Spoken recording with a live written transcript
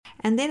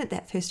And then at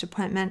that first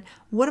appointment,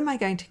 what am I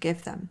going to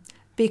give them?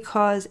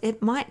 Because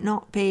it might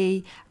not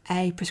be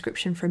a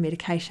prescription for a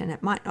medication.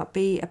 It might not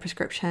be a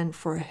prescription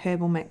for a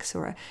herbal mix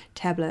or a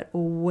tablet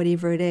or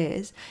whatever it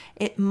is.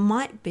 It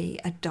might be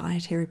a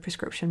dietary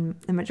prescription.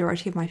 The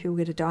majority of my people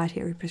get a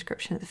dietary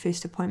prescription at the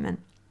first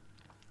appointment.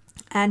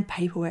 And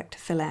paperwork to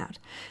fill out,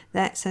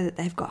 that so that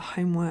they've got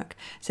homework,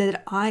 so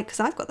that because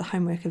I've got the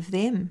homework of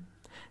them.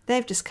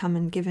 They've just come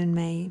and given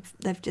me,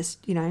 they've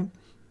just,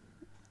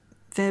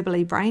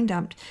 verbally brain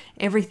dumped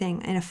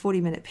everything in a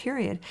 40-minute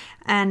period.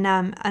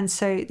 And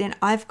so then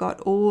I've got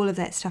all of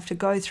that stuff to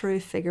go through,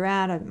 figure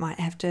out. I might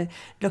have to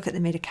look at the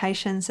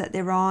medications that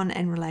they're on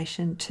in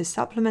relation to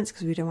supplements,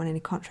 because we don't want any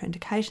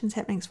contraindications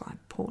happening. It's why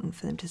it's important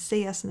for them to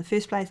see us in the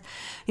first place.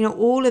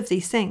 All of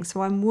these things.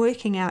 So I'm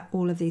working out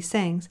all of these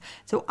things.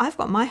 So I've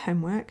got my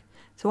homework,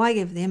 so I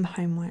give them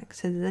homework,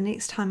 so that the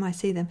next time I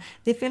see them,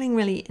 they're feeling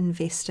really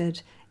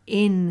invested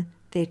in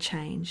their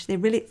change. They're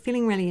really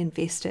feeling really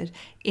invested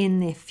in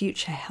their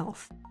future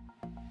health.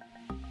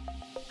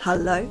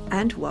 Hello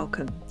and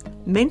welcome.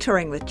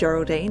 Mentoring with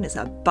Geraldine is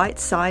a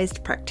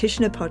bite-sized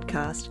practitioner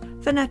podcast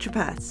for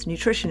naturopaths,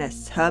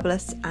 nutritionists,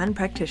 herbalists and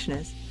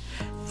practitioners.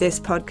 This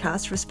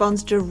podcast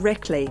responds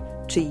directly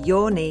to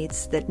your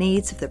needs, the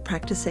needs of the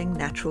practicing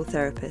natural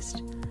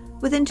therapist.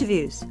 With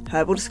interviews,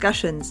 herbal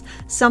discussions,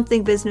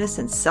 something business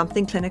and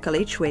something clinical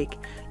each week,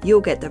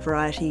 you'll get the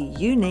variety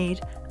you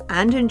need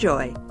and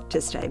enjoy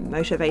to stay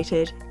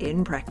motivated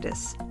in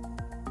practice.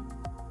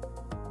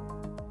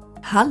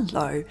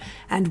 Hello,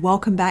 and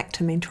welcome back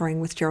to Mentoring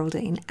with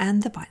Geraldine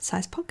and the Bite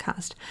Size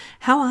Podcast.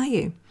 How are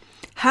you?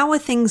 How are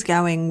things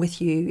going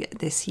with you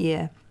this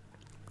year?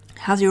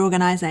 How's your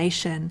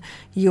organisation,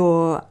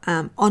 your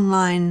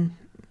online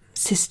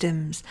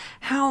systems?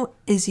 How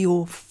is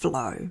your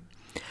flow?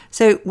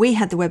 So we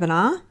had the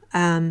webinar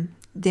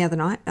the other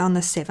night on the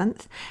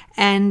 7th,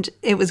 and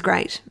it was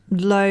great.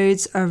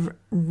 Loads of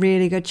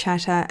really good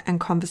chatter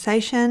and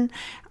conversation.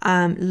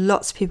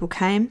 Lots of people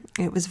came.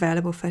 It was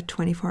available for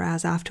 24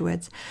 hours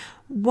afterwards.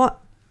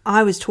 What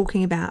I was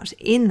talking about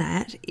in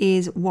that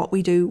is what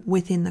we do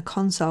within the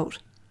consult.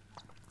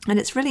 And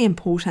it's really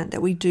important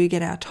that we do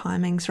get our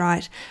timings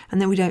right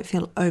and that we don't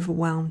feel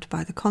overwhelmed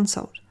by the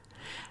consult.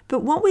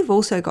 But what we've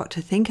also got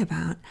to think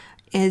about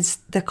is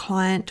the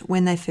client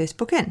when they first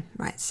book in,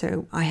 right?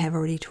 So I have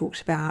already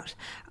talked about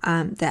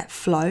that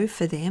flow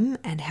for them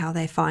and how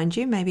they find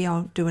you. Maybe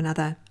I'll do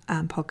another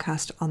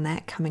podcast on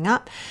that coming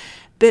up.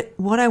 But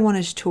what I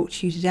wanted to talk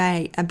to you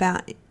today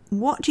about,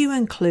 what do you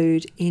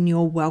include in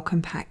your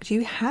welcome pack? Do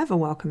you have a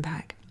welcome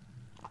pack?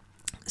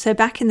 So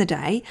back in the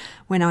day,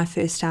 when I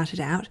first started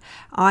out,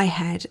 I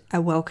had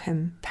a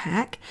welcome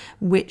pack,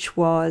 which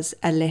was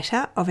a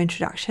letter of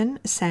introduction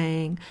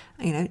saying,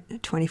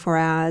 24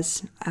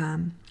 hours,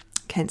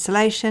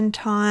 cancellation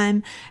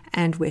time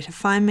and where to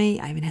find me.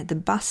 I even had the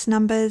bus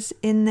numbers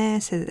in there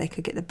so that they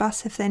could get the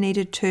bus if they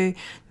needed to. There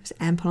was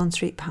ample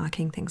on-street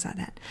parking, things like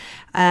that.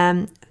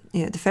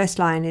 The first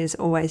line is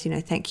always,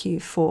 thank you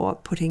for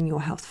putting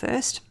your health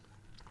first.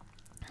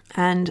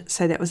 And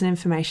so that was an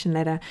information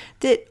letter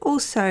that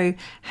also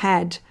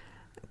had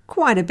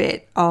quite a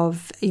bit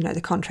of,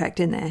 the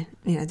contract in there,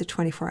 the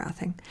 24-hour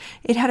thing.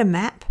 It had a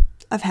map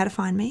of how to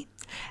find me,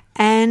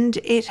 and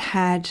it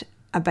had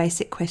a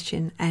basic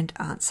question and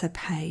answer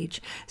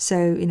page.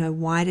 So,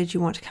 why did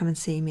you want to come and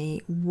see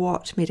me?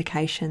 What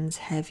medications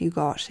have you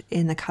got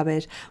in the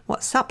cupboard?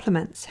 What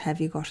supplements have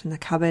you got in the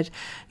cupboard?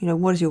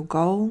 What is your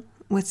goal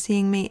with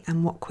seeing me?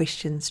 And what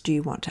questions do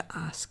you want to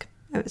ask?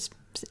 It was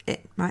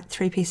it, right?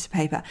 3 pieces of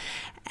paper.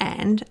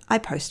 And I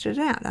posted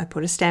it out. I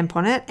put a stamp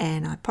on it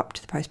and I popped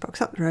to the post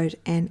box up the road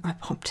and I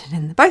popped it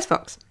in the post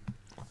box.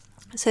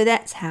 So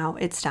that's how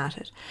it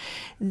started.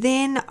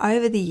 Then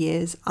over the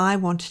years,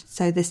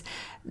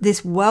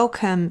 this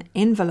welcome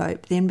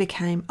envelope then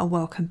became a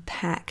welcome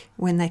pack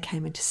when they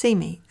came in to see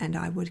me, and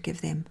I would give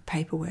them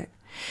paperwork.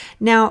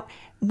 Now,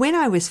 when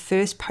I was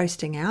first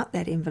posting out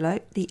that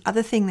envelope, the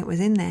other thing that was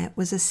in there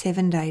was a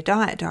 7-day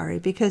diet diary,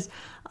 because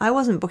I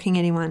wasn't booking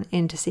anyone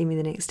in to see me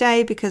the next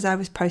day because I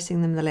was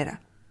posting them the letter.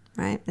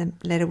 Right? The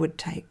letter would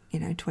take,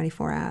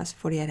 24 hours,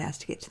 48 hours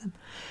to get to them.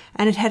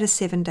 And it had a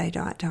 7-day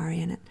diet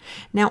diary in it.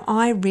 Now,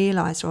 I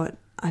realised what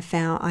I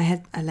found. I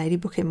had a lady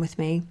book in with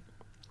me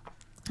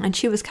and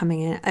she was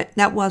coming in.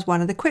 That was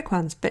one of the quick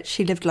ones, but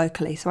she lived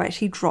locally. So I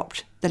actually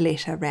dropped the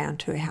letter round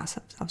to her house.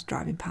 I was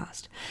driving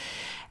past.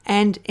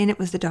 And in it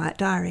was the diet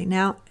diary.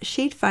 Now,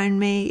 she'd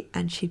phoned me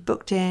and she'd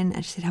booked in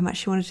and she said how much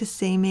she wanted to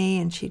see me,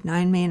 and she'd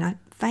known me and I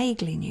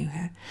vaguely knew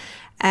her.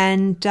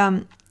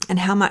 And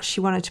how much she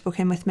wanted to book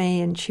in with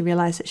me, and she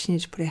realised that she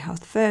needed to put her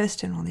health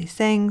first and all these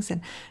things,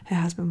 and her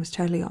husband was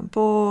totally on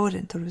board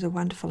and thought it was a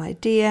wonderful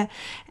idea,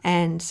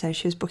 and so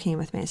she was booking in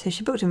with me. So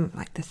she booked in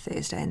like the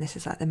Thursday, and this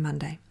is like the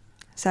Monday.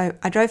 So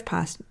I drove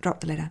past, dropped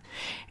the letter,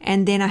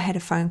 and then I had a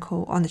phone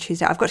call on the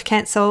Tuesday. I've got to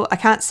cancel. I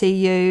can't see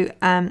you.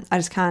 I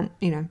just can't,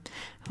 I'm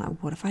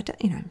like, what if I do,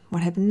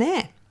 what happened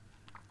there?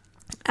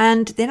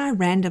 And then I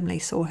randomly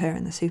saw her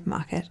in the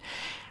supermarket,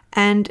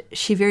 and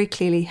she very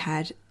clearly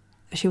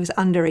she was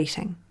under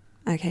eating.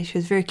 Okay, she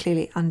was very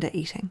clearly under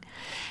eating.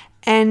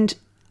 And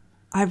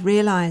I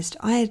realised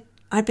I'd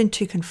been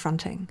too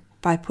confronting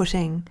by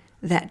putting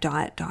that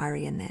diet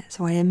diary in there.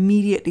 So I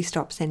immediately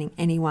stopped sending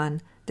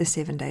anyone the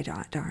 7-day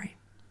diet diary.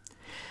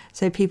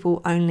 So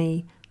people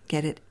only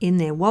get it in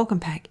their welcome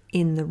pack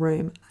in the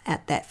room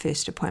at that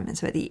first appointment.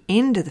 So at the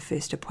end of the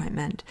first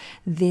appointment,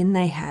 then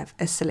they have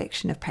a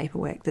selection of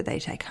paperwork that they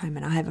take home.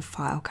 And I have a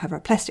file cover,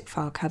 a plastic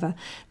file cover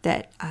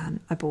that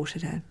I bought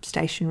at a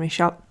stationery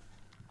shop,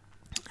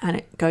 and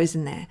it goes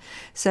in there.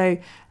 So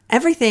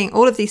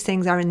all of these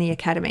things are in the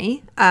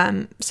Academy.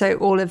 So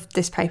all of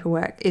this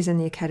paperwork is in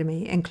the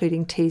Academy,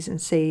 including T's and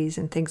C's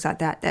and things like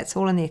that. That's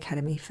all in the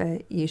Academy for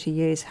you to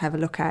use, have a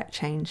look at,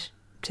 change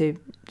to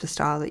the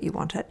style that you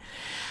want it.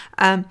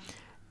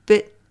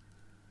 But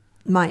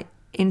my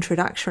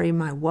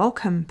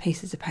welcome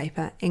pieces of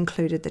paper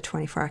included the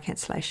 24-hour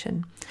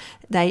cancellation.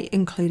 They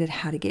included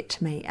how to get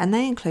to me, and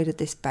they included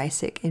this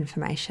basic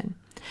information.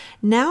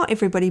 Now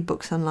everybody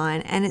books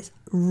online, and it's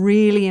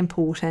really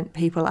important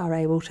people are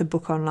able to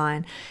book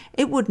online.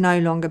 It would no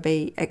longer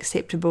be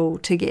acceptable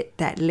to get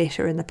that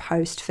letter in the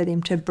post for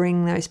them to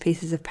bring those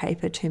pieces of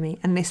paper to me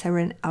unless they were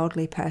an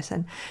elderly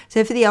person.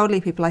 So for the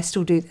elderly people, I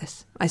still do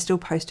this. I still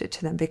post it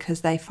to them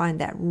because they find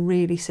that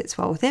really sits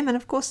well with them. And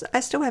of course, I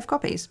still have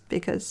copies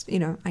because,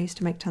 I used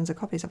to make tons of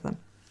copies of them.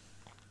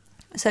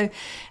 So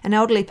an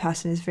elderly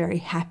person is very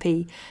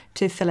happy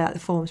to fill out the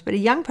forms, but a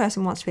young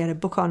person wants to be able to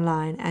book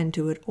online and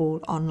do it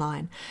all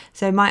online.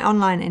 So my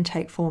online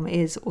intake form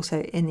is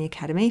also in the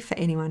Academy for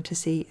anyone to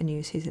see and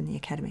use who's in the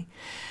Academy.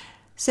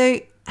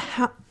 So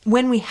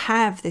when we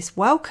have this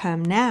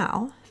welcome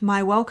now,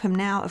 my welcome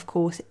now, of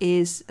course,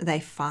 is they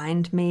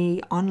find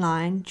me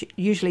online,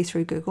 usually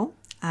through Google.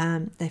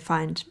 They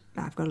find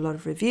I've got a lot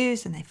of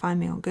reviews, and they find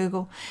me on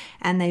Google,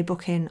 and they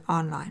book in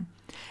online.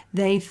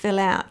 They fill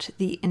out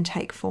the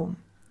intake form,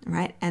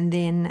 right? And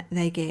then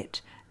they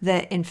get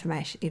the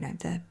information,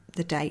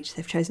 the date.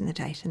 They've chosen the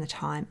date and the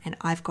time, and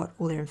I've got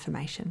all their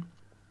information.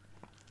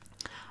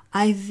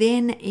 I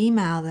then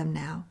email them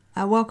now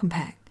a welcome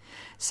pack.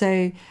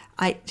 So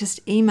I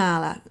just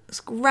email her, it's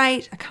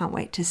great, I can't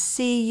wait to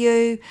see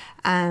you.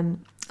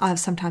 I'll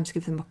sometimes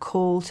give them a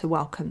call to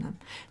welcome them.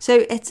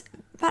 So it's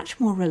much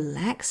more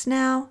relaxed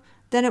now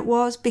than it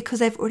was because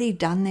they've already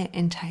done their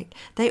intake.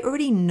 They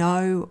already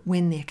know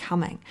when they're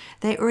coming.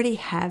 They already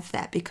have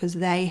that because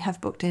they have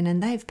booked in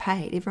and they've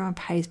paid. Everyone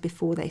pays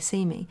before they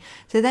see me.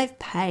 So they've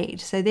paid.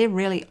 So they're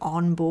really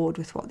on board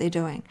with what they're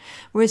doing.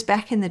 Whereas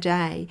back in the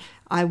day,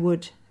 I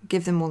would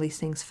give them all these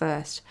things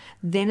first.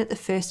 Then at the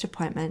first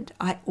appointment,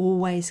 I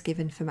always give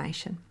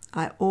information.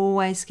 I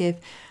always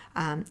give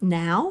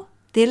now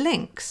their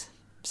links.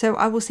 So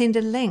I will send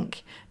a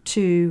link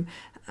to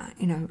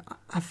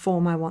a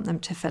form I want them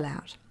to fill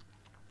out.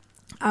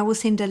 I will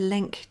send a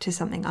link to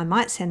something. I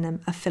might send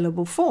them a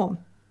fillable form.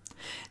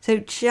 So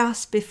in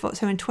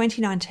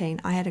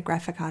 2019, I had a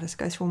graphic artist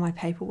go through all my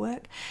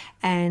paperwork,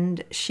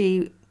 and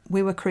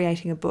we were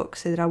creating a book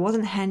so that I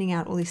wasn't handing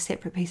out all these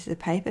separate pieces of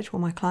paper to all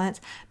my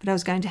clients, but I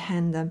was going to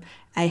hand them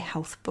a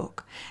health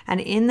book. And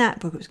in that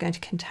book, it was going to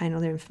contain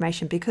all their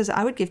information because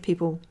I would give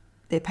people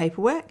their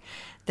paperwork,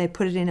 they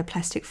put it in a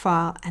plastic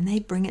file, and they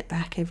bring it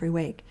back every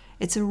week.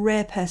 It's a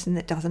rare person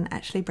that doesn't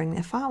actually bring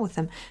their file with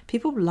them.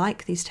 People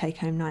like these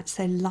take-home nights.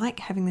 They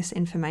like having this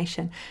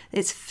information.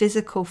 It's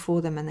physical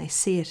for them, and they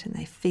see it and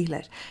they feel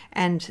it,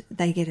 and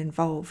they get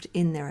involved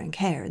in their own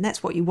care. And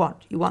that's what you want.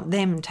 You want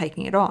them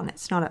taking it on.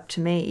 It's not up to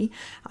me.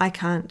 I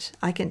can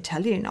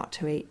tell you not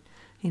to eat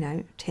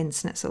 10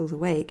 schnitzels a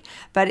week,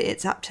 but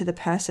it's up to the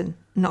person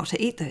not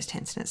to eat those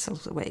 10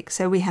 schnitzels a week.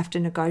 So we have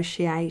to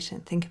negotiate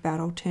and think about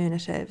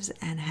alternatives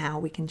and how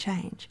we can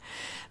change.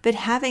 But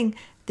having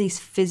these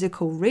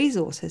physical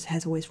resources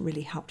has always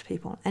really helped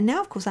people. And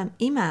now, of course, I'm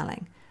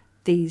emailing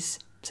these,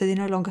 so they're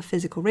no longer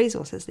physical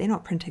resources. They're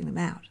not printing them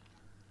out.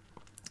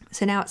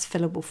 So now it's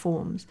fillable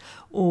forms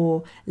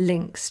or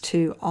links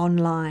to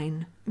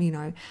online,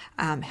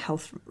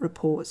 health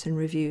reports and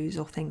reviews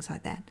or things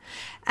like that.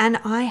 And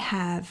I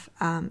have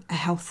a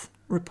health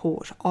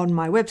report on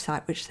my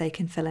website, which they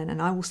can fill in,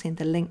 and I will send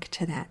the link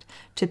to that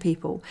to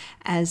people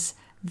as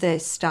the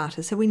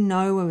starter. So we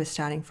know where we're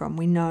starting from.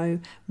 We know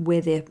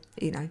where they're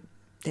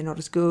not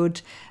as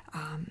good.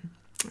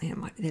 It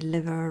might be their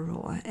liver,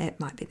 or it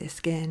might be their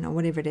skin, or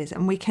whatever it is,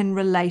 and we can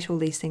relate all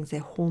these things, their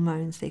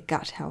hormones, their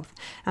gut health,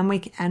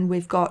 and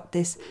we've got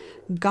this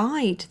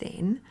guide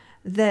then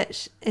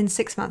that in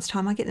 6 months'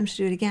 time I get them to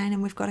do it again,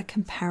 and we've got a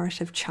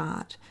comparative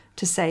chart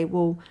to say,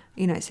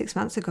 6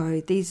 months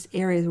ago these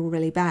areas were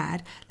really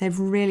bad, they've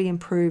really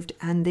improved,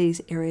 and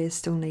these areas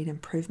still need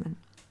improvement.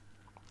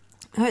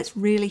 Now, it's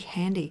really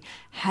handy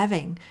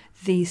having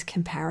these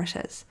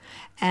comparators,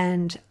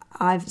 and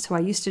I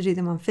used to do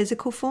them on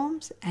physical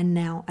forms, and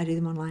now I do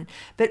them online.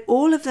 But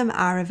all of them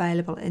are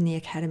available in the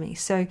Academy.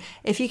 So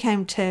if you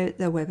came to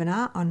the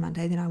webinar on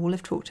Monday, then I will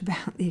have talked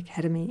about the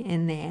Academy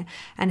in there,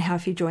 and how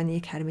if you join the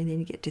Academy, then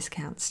you get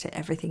discounts to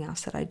everything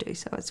else that I do.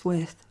 So it's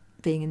worth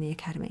being in the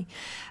academy,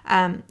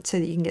 so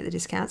that you can get the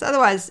discounts.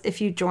 Otherwise,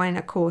 if you join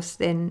a course,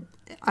 then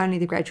only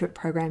the graduate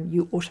program,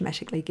 you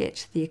automatically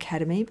get the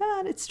academy,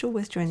 but it's still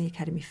worth joining the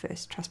academy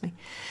first, trust me.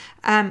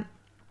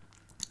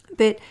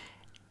 But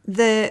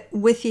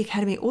with the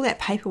academy, all that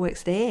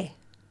paperwork's there.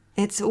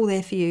 It's all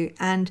there for you,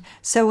 and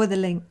so are the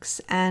links,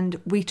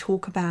 and we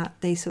talk about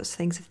these sorts of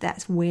things if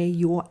that's where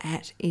you're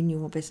at in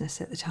your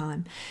business at the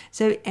time.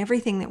 So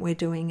everything that we're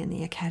doing in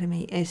the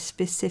academy is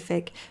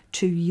specific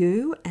to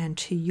you and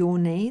to your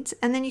needs,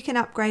 and then you can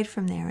upgrade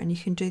from there and you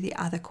can do the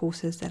other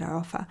courses that I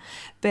offer.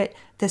 But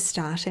the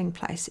starting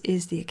place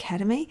is the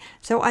academy.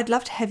 So I'd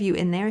love to have you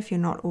in there if you're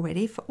not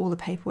already for all the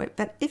paperwork,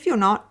 but if you're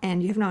not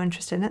and you have no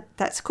interest in it,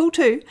 that's cool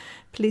too.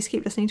 Please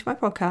keep listening to my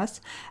podcast.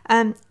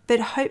 But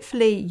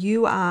hopefully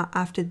you are,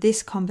 after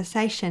this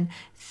conversation,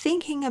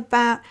 thinking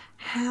about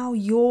how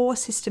your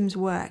systems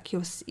work.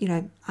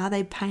 Are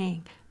they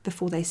paying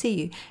before they see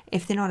you?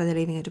 If they're not, are they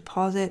leaving a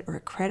deposit or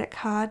a credit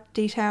card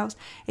details?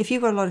 If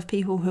you've got a lot of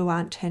people who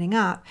aren't turning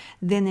up,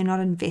 then they're not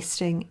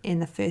investing in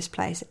the first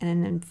place. And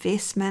an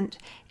investment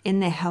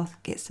in their health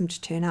gets them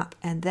to turn up.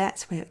 And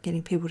that's where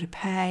getting people to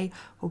pay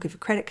or give a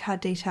credit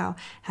card detail,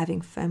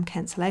 having firm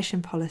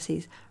cancellation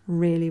policies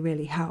really,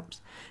 really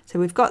helps. So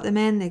we've got them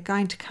in, they're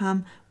going to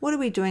come. What are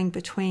we doing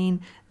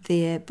between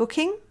their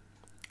booking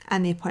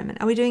and the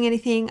appointment? Are we doing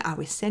anything? Are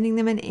we sending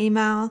them an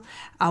email?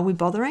 Are we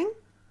bothering?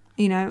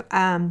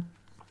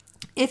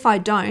 If I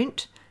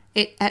don't,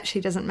 it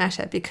actually doesn't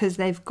matter because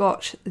they've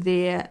got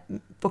their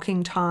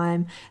booking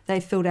time,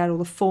 they've filled out all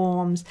the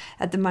forms.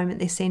 At the moment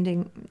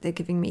they're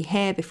giving me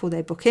hair before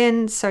they book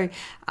in. So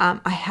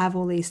I have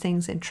all these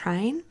things in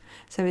train.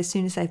 So as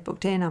soon as they've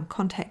booked in, I'm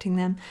contacting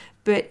them.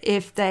 But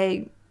if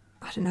they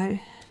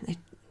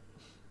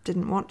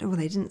didn't want or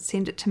they didn't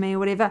send it to me or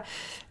whatever,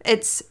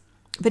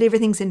 but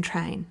everything's in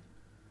train.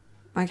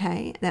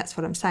 Okay, that's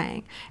what I'm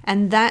saying.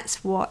 And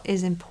that's what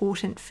is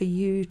important for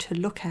you to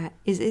look at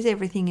is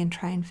everything in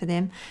train for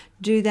them?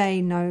 Do they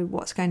know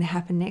what's going to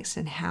happen next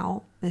and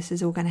how this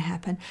is all going to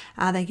happen?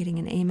 Are they getting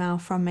an email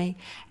from me?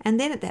 And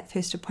then at that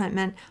first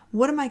appointment,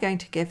 what am I going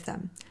to give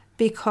them?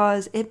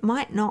 Because it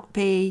might not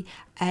be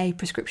a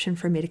prescription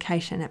for a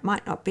medication. It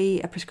might not be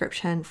a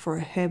prescription for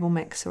a herbal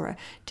mix or a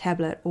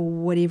tablet or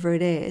whatever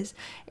it is.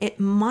 It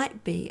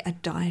might be a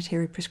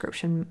dietary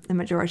prescription. The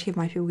majority of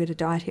my people get a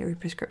dietary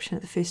prescription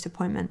at the first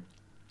appointment.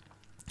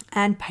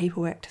 And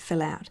paperwork to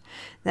fill out.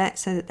 That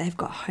so that they've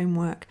got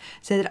homework.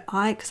 So that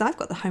because I've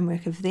got the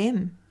homework of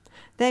them.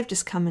 They've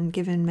just come and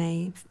given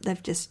me,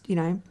 they've just,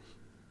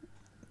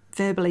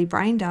 verbally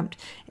brain dumped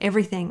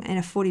everything in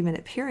a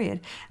 40-minute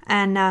period,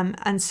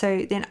 and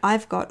so then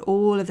I've got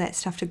all of that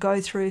stuff to go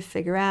through,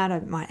 figure out. I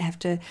might have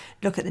to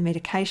look at the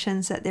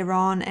medications that they're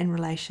on in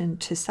relation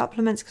to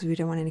supplements because we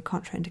don't want any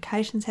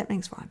contraindications happening.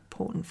 It's why it's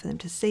important for them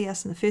to see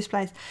us in the first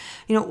place.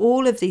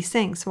 All of these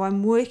things. So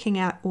I'm working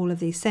out all of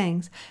these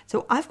things.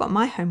 So I've got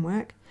my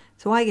homework.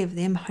 So I give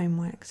them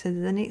homework so that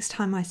the next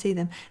time I see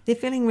them, they're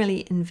feeling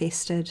really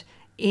invested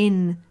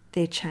in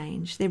their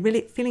change. They're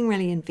really feeling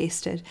really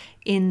invested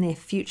in their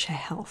future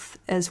health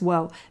as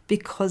well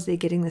because they're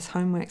getting this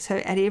homework. So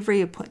at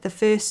the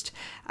first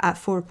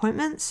 4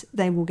 appointments,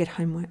 they will get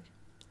homework.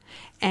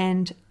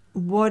 And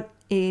what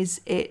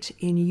is it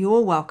in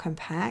your welcome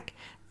pack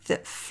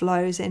that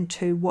flows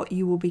into what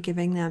you will be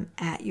giving them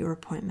at your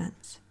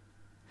appointments?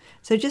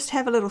 So just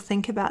have a little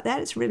think about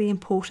that. It's really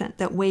important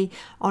that we,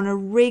 on a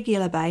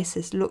regular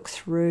basis, look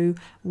through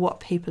what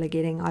people are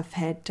getting. I've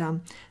had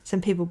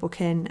some people book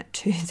in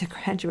to the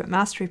Graduate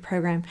Mastery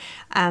Program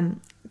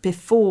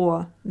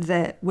before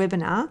the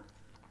webinar,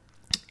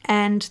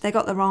 and they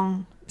got the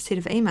wrong set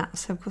of emails.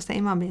 So, of course, they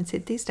emailed me and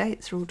said, these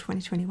dates are all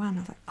 2021. I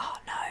was like, oh,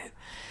 no,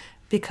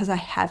 because I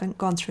haven't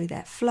gone through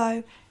that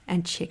flow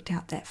and checked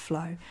out that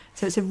flow.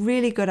 So it's a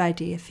really good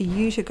idea for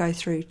you to go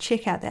through,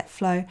 check out that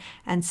flow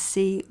and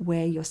see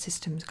where your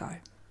systems go.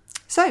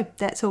 So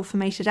that's all for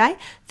me today.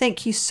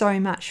 Thank you so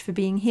much for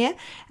being here.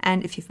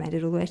 And if you've made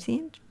it all the way to the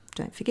end,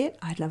 don't forget,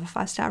 I'd love a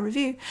 5-star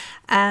review.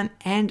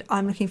 And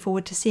I'm looking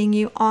forward to seeing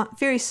you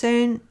very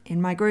soon in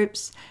my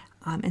groups,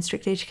 in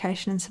Strictly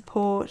Education and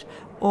Support,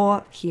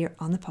 or here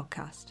on the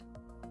podcast.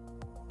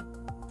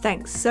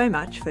 Thanks so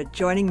much for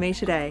joining me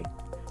today.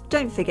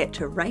 Don't forget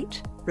to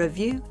rate,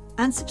 review,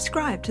 and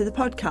subscribe to the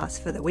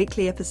podcast for the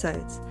weekly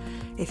episodes.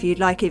 If you'd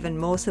like even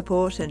more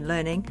support and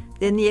learning,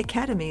 then the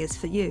Academy is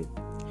for you.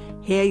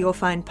 Here you'll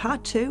find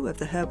part 2 of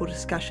the herbal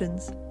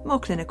discussions, more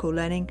clinical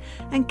learning,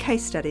 and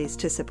case studies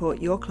to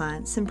support your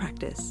clients in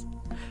practice.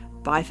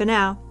 Bye for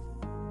now.